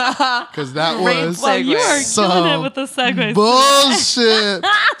 Because that was you are killing it with the segues. Bullshit.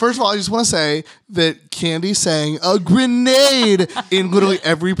 First of all, I just want to say that Candy saying a grenade in literally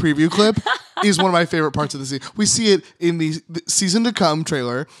every preview clip is one of my favorite parts of the season. We see it in the season to come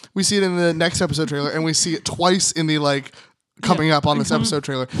trailer. We see it in the next episode trailer. And we see it twice in the coming up on this episode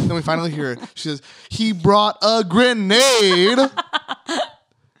trailer. Then we finally hear it. She says, he brought a grenade.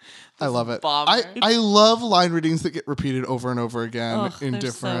 I love it. I love line readings that get repeated over and over again in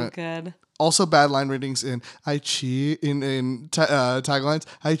different. So good. Also, bad line ratings in taglines.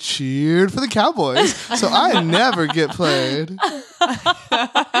 I cheered for the Cowboys, so I never get played.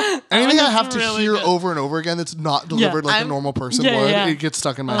 Anything I have to hear over and over again that's not delivered like a normal person would, it gets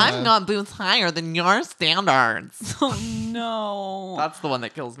stuck in my head. I'm not boots higher than your standards. Oh no, that's the one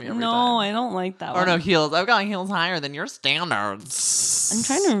that kills me every time. No, I don't like that one. Or no, heels. I've got heels higher than your standards. I'm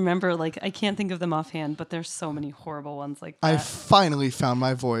trying to remember. Like, I can't think of them offhand, but there's so many horrible ones like that. I finally found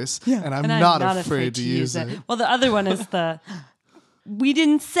my voice, and I'm not afraid to use it. Well, the other one is we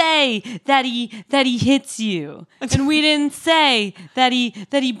didn't say that he hits you, and we didn't say that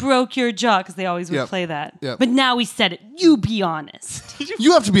he broke your jaw, because they always would play that. Yep. But now we said it. You be honest.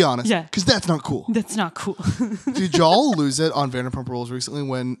 You have to be honest, because that's not cool. That's not cool. Did y'all lose it on Vanderpump Rules recently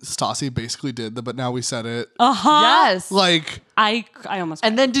when Stassi basically did the "but now we said it"? Yes. Like I almost.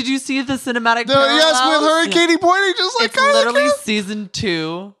 And then did you see the cinematic? Yes, with her and Katie pointing, just like it's literally season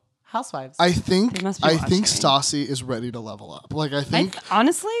 2. Housewives. I think Stassi is ready to level up. Like I think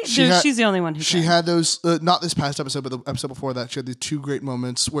honestly, she's the only one who. She had those not this past episode, but the episode before that. She had the 2 great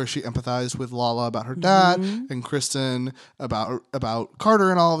moments where she empathized with Lala about her dad and Kristen about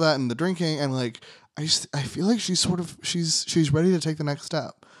Carter and all of that and the drinking, and like I feel like she's ready to take the next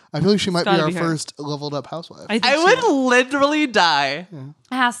step. I feel like she might be our first leveled up housewife. I would literally die. Yeah.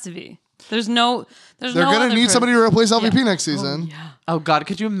 It has to be. They're gonna need somebody to replace LVP next season. Oh God,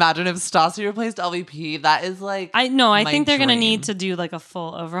 could you imagine if Stassi replaced LVP? That is like I think they're gonna need to do like a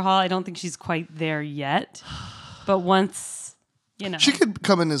full overhaul. I don't think she's quite there yet. But once she could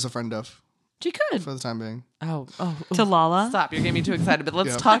come in as a friend of. She could for the time being. Oh. To Lala. Stop! You're getting me too excited. But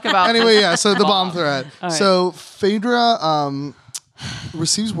let's talk about anyway. So the bomb threat. Right. So Phaedra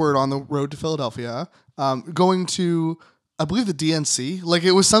receives word on the road to Philadelphia, going to, I believe, the DNC. Like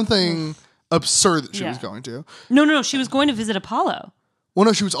it was something absurd that she was going to. No. She was going to visit Apollo. Well,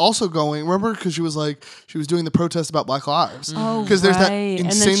 no, she was also going. Remember, because she was doing the protest about Black Lives. Oh, because there's that insane.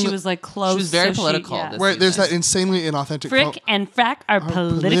 And then she was like close. She was very political. Right, there's that insanely inauthentic. Frick and Frack are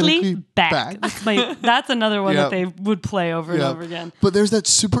politically back. That's another one that they would play over and over again. But there's that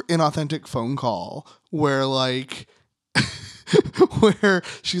super inauthentic phone call where like. Where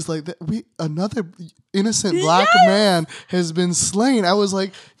she's like, another innocent black man has been slain. I was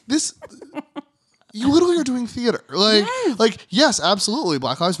like, this. You literally are doing theater. Yes, absolutely.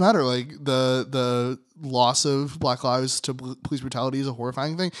 Black Lives Matter. Like the loss of Black lives to police brutality is a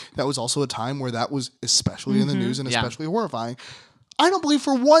horrifying thing. That was also a time where that was especially in the news and especially horrifying. I don't believe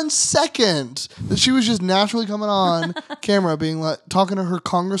for 1 second that she was just naturally coming on camera being like talking to her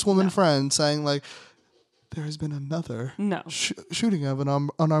congresswoman friend saying like, there has been another shooting of an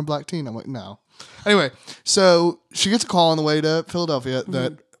unarmed black teen. I'm like, no. Anyway, so she gets a call on the way to Philadelphia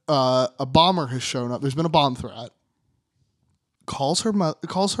that a bomber has shown up. There's been a bomb threat. Calls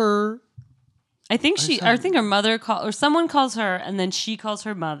her. I think her mother or someone calls her, and then she calls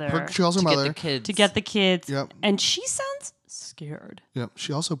her mother. She calls her mother to get the kids. Yep. And she sounds scared. Yep.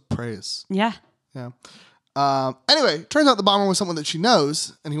 She also prays. Yeah. Yeah. Anyway, turns out the bomber was someone that she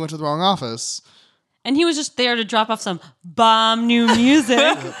knows, and he went to the wrong office. And he was just there to drop off some bomb new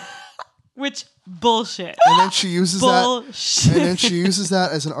music, which bullshit. And then she uses that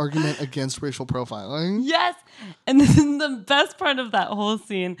as an argument against racial profiling. Yes. And then the best part of that whole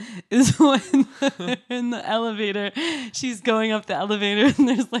scene is when in the elevator, she's going up the elevator and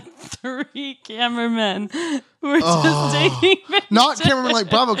there's like 3 cameramen who are just taking pictures. Not cameramen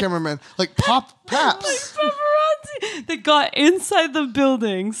like Bravo cameramen, like paps. Like paparazzi that got inside the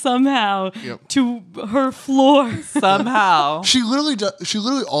building somehow to her floor. Somehow. She literally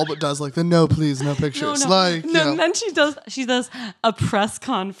all but does like the no please, no pictures. And then she does a press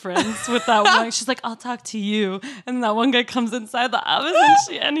conference with that one. She's like, I'll talk to you. And that one guy comes inside the office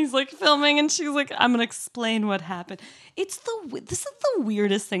and he's like filming and she's like, I'm gonna explain what happened. This is the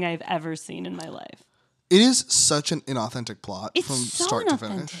weirdest thing I've ever seen in my life. It is such an inauthentic plot from so start to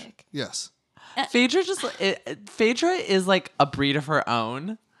finish. Yes. Phaedra is like a breed of her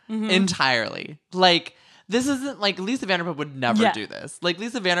own entirely. Like this isn't like Lisa Vanderpump would never do this. Like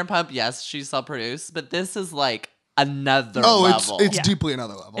Lisa Vanderpump, yes, she self-produced, but this is like another level. It's deeply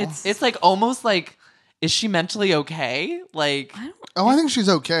another level. It's like almost like, is she mentally okay? Like I think she's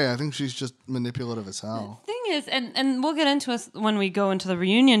okay. I think she's just manipulative as hell. The thing is, and we'll get into it when we go into the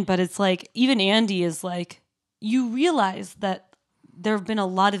reunion, but it's like even Andy is like, you realize that there have been a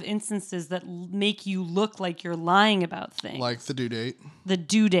lot of instances that make you look like you're lying about things. Like the due date. The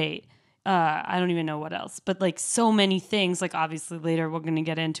due date. I don't even know what else. But like so many things, like obviously later we're going to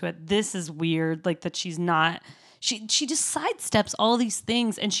get into it. This is weird, like that she's not, she just sidesteps all these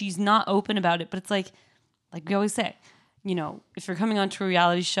things and she's not open about it. But it's like we always say, you know, if you're coming onto a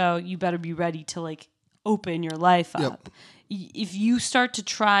reality show, you better be ready to like open your life up. If you start to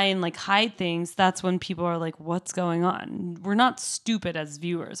try and like hide things, that's when people are like, what's going on? We're not stupid as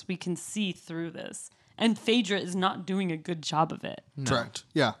viewers. We can see through this. And Phaedra is not doing a good job of it. No. Correct.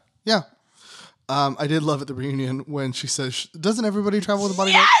 Yeah. Yeah. I did love at the reunion when she says, doesn't everybody travel with a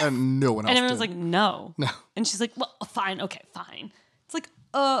bodyguard? Yes! And no one else And everyone's did. like, no. No. And she's like, well, fine. Okay, fine. It's like,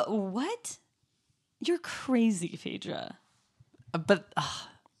 what? You're crazy, Phaedra. But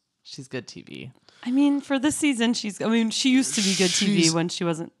she's good TV. I mean, for this season, she used to be good TV when she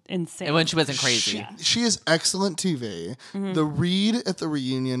wasn't insane. And when she wasn't crazy. She is excellent TV. Mm-hmm. The read at the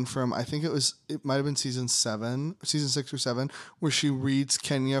reunion from, I think it might have been season 6 or 7, where she reads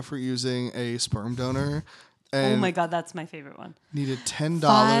Kenya for using a sperm donor. And oh my God, that's my favorite one. Needed $10.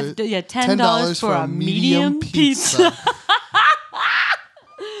 $10 for a medium pizza. That's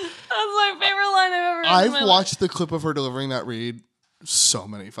my favorite line I've ever heard. I've watched the clip of her delivering that read so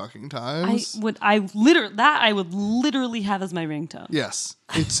many fucking times. I would literally have as my ringtone. Yes,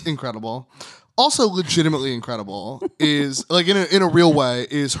 it's incredible. Also, legitimately incredible is like in a real way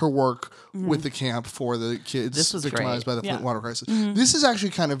is her work with the camp for the kids victimized by the Flint water crisis. Mm-hmm. This is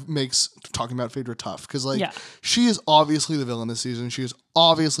actually kind of makes talking about Phaedra tough because she is obviously the villain this season. She is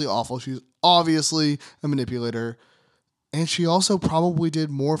obviously awful. She's obviously a manipulator. And she also probably did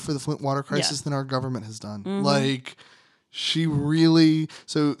more for the Flint water crisis than our government has done. Mm-hmm. Like, she really...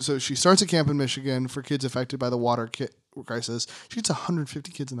 So she starts a camp in Michigan for kids affected by the water crisis. She gets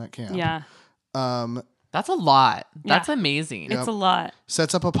 150 kids in that camp. Yeah. That's a lot. That's amazing. It's a lot.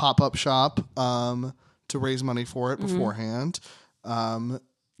 Sets up a pop-up shop to raise money for it beforehand.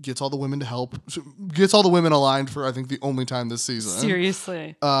 Gets all the women to help. Gets all the women aligned for, I think, the only time this season.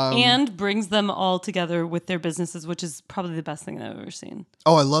 Seriously. And brings them all together with their businesses, which is probably the best thing I've ever seen.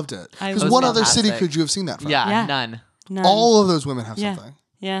 Oh, I loved it. Because what other city could you have seen that from? Yeah, none. All of those women have something.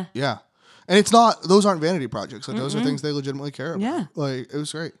 Yeah. Yeah. And it's not, those aren't vanity projects. Like, those are things they legitimately care about. Yeah. Like, it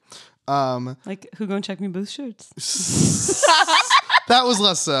was great. Like, who gonna check me booth shirts? That was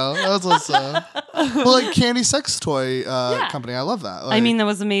less so. Well, like Candy Sex Toy Company. I love that. Like, I mean, that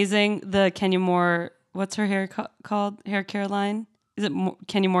was amazing. The Kenya Moore, what's her hair called? Hair care line? Is it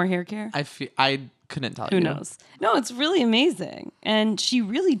Kenya Moore Hair Care? I couldn't tell you. Who knows? No, it's really amazing. And she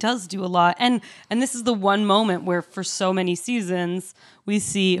really does do a lot. And this is the one moment where for so many seasons, we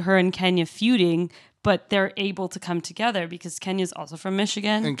see her and Kenya feuding, but they're able to come together because Kenya's also from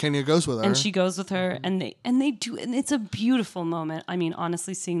Michigan. And Kenya goes with her. And she goes with her. And they do. And it's a beautiful moment. I mean,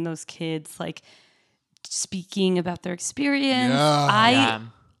 honestly, seeing those kids like speaking about their experience.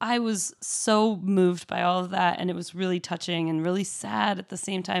 I was so moved by all of that. And it was really touching and really sad at the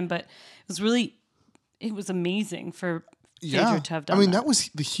same time. But it was amazing for Phaedra to have done that. That was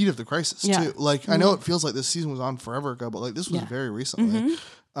the heat of the crisis too. Like, I know it feels like this season was on forever ago, but like this was very recently.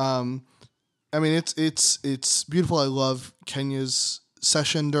 I mean, it's beautiful. I love Kenya's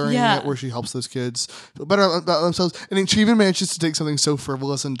session during it where she helps those kids feel better about themselves. And then she even manages to take something so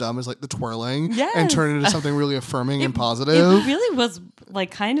frivolous and dumb as like the twirling and turn it into something really affirming and positive. It really was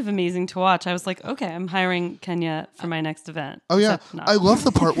like kind of amazing to watch. I was like, okay, I'm hiring Kenya for my next event. Oh yeah. I love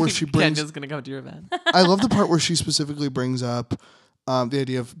the part where she brings... Kenya's going to come to your event. I love the part where she specifically brings up the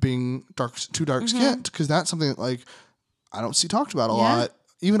idea of being too dark skinned because that's something that like I don't see talked about a lot.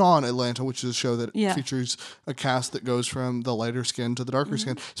 Even on Atlanta, which is a show that features a cast that goes from the lighter skin to the darker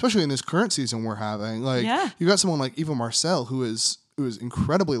skin, especially in this current season we're having. Like you got someone like Eva Marcel who is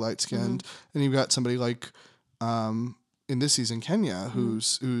incredibly light skinned, and you've got somebody like in this season Kenya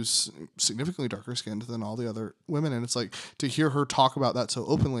who's significantly darker skinned than all the other women, and it's like to hear her talk about that so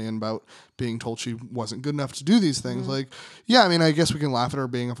openly and about being told she wasn't good enough to do these things. Like, I mean, I guess we can laugh at her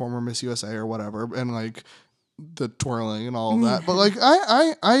being a former Miss USA or whatever, and like the twirling and all of that, but like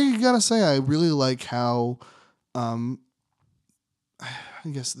I gotta say I really like how I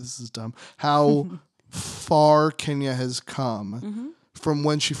guess this is dumb how far Kenya has come from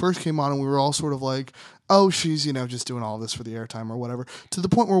when she first came on and we were all sort of like, oh, she's just doing all this for the airtime or whatever, to the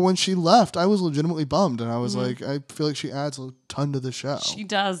point where when she left I was legitimately bummed and I was like, I feel like she adds a ton to the show. She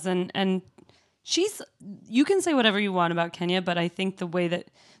does, and she's, you can say whatever you want about Kenya, but I think the way that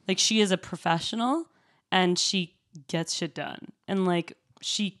like she is a professional and she gets shit done. And like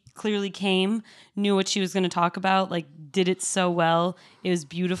she clearly knew what she was going to talk about, like did it so well. It was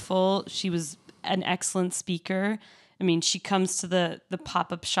beautiful. She was an excellent speaker. I mean, she comes to the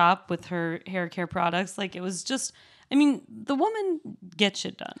pop-up shop with her hair care products. Like it was just, I mean, the woman gets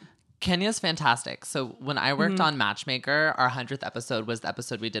shit done. Kenya's fantastic. So when I worked on Matchmaker, our 100th episode was the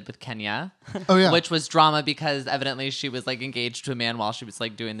episode we did with Kenya. Oh yeah. Which was drama because evidently she was like engaged to a man while she was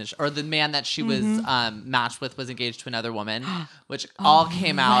like doing this, or the man that she was matched with was engaged to another woman, which all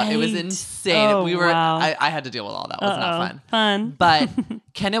came out. It was insane. Oh, we were, wow. I had to deal with all that. It was not fun. Fun. But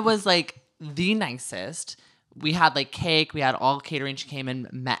Kenya was like the nicest. We had like cake. We had all catering. She came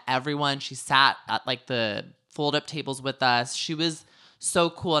and met everyone. She sat at like the fold up tables with us. She was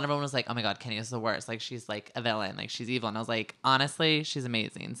so cool, and everyone was like, oh my god, Kenya's the worst, like she's like a villain, like she's evil. And I was like, honestly, she's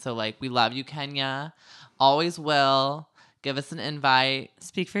amazing. So like, we love you, Kenya, always will. Give us an invite.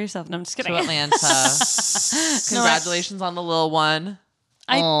 Speak for yourself. No, I'm just kidding. To Atlanta. Congratulations on the little one.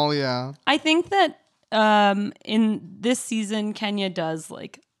 Yeah. I think that in this season, Kenya does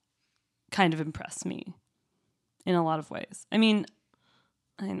like kind of impress me in a lot of ways. I mean,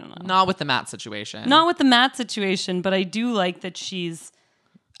 I don't know. Not with the Matt situation. Not with the Matt situation, but I do like that she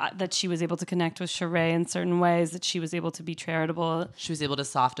was able to connect with Sheree in certain ways, that she was able to be charitable. She was able to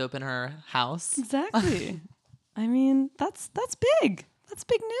soft open her house. Exactly. I mean, that's big. That's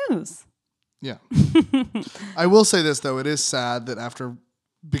big news. Yeah. I will say this, though. It is sad that after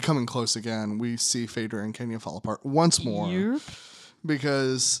becoming close again, we see Phaedra and Kenya fall apart once more. Yep.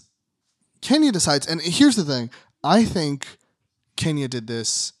 Because Kenya decides, and here's the thing, I think Kenya did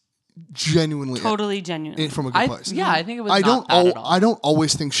this genuinely. Totally genuinely. From a good place. Yeah, I think it was not bad at all. I don't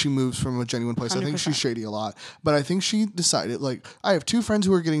always think she moves from a genuine place. 100%. I think she's shady a lot. But I think she decided, like, I have two friends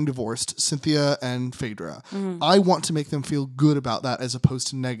who are getting divorced, Cynthia and Phaedra. Mm-hmm. I want to make them feel good about that as opposed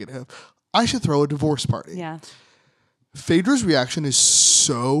to negative. I should throw a divorce party. Yeah. Phaedra's reaction is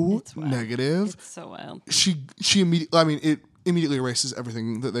so negative. It's so wild. She immediately, I mean, it immediately erases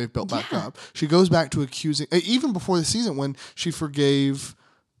everything that they've built back up. She goes back to accusing, even before the season when she forgave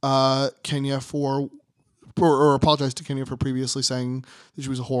Kenya or apologized to Kenya for previously saying that she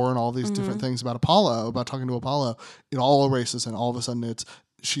was a whore and all these different things about Apollo, about talking to Apollo. It all erases, and all of a sudden it's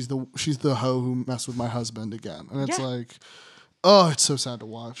she's the hoe who messed with my husband again, and it's like, oh, it's so sad to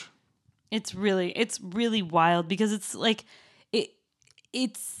watch. It's really wild because it's like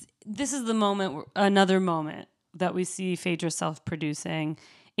this is the moment, another moment that we see Phaedra self-producing.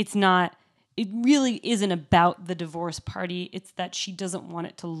 It really isn't about the divorce party. It's that she doesn't want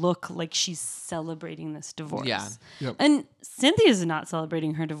it to look like she's celebrating this divorce. Yeah. Yep. And Cynthia's not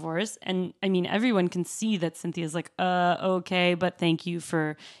celebrating her divorce. And I mean, everyone can see that Cynthia's like, okay, but thank you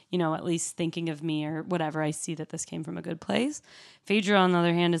for, at least thinking of me or whatever. I see that this came from a good place. Phaedra, on the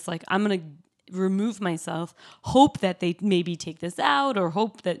other hand, is like, I'm going to remove myself, hope that they maybe take this out, or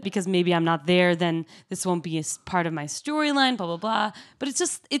hope that because maybe I'm not there, then this won't be a part of my storyline, blah, blah, blah. But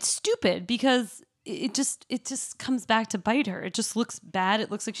it's stupid because it just comes back to bite her. It just looks bad.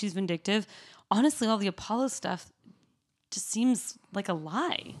 It looks like she's vindictive. Honestly, all the Apollo stuff just seems like a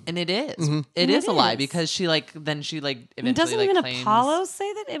lie. And it is. Mm-hmm. It is a lie because she eventually doesn't even claims... Apollo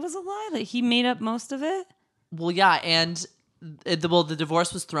say that it was a lie, that he made up most of it? Well, yeah, and the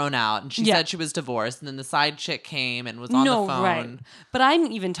divorce was thrown out, and she said she was divorced, and then the side chick came and was on the phone. Right. But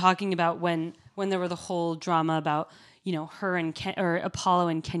I'm even talking about when there were the whole drama about her and Apollo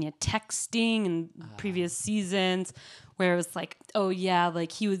and Kenya texting in previous seasons, where it was like, oh yeah,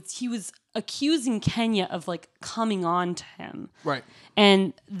 like he was accusing Kenya of like coming on to him, right?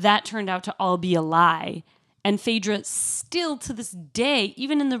 And that turned out to all be a lie. And Phaedra still to this day,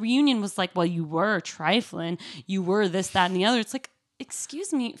 even in the reunion, was like, well, you were trifling. You were this, that, and the other. It's like,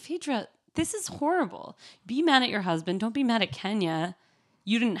 excuse me, Phaedra, this is horrible. Be mad at your husband. Don't be mad at Kenya.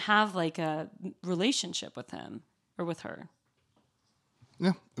 You didn't have like a relationship with him or with her.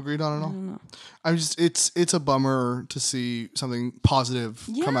 Yeah, agreed on it all. It's a bummer to see something positive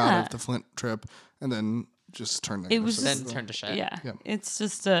come out of the Flint trip and then just turn negative. It was then turn to shit. Yeah. It's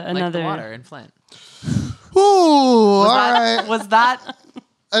just another... Like the water in Flint. Ooh, all right. Was that...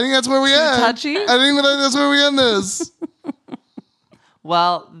 I think that's where we end. Touchy? I think that's where we end this.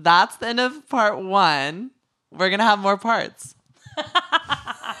 Well, that's the end of part 1. We're going to have more parts.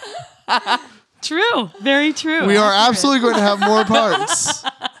 True. Very true. We are absolutely going to have more parts.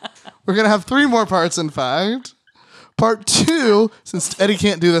 We're going to have 3 more parts, in fact. Part 2, since Eddie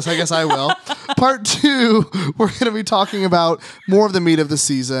can't do this, I guess I will. Part 2, we're going to be talking about more of the meat of the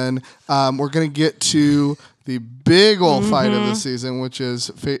season. We're going to get to the big old fight of the season, which is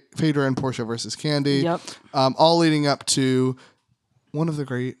Phaedra and Portia versus Candy. Yep. All leading up to one of the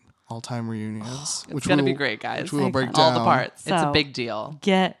great all-time reunions. It's going to be great, guys. Which we will break down. All the parts. So, it's a big deal.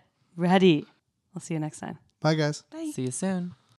 Get ready. I'll see you next time. Bye, guys. Bye. See you soon.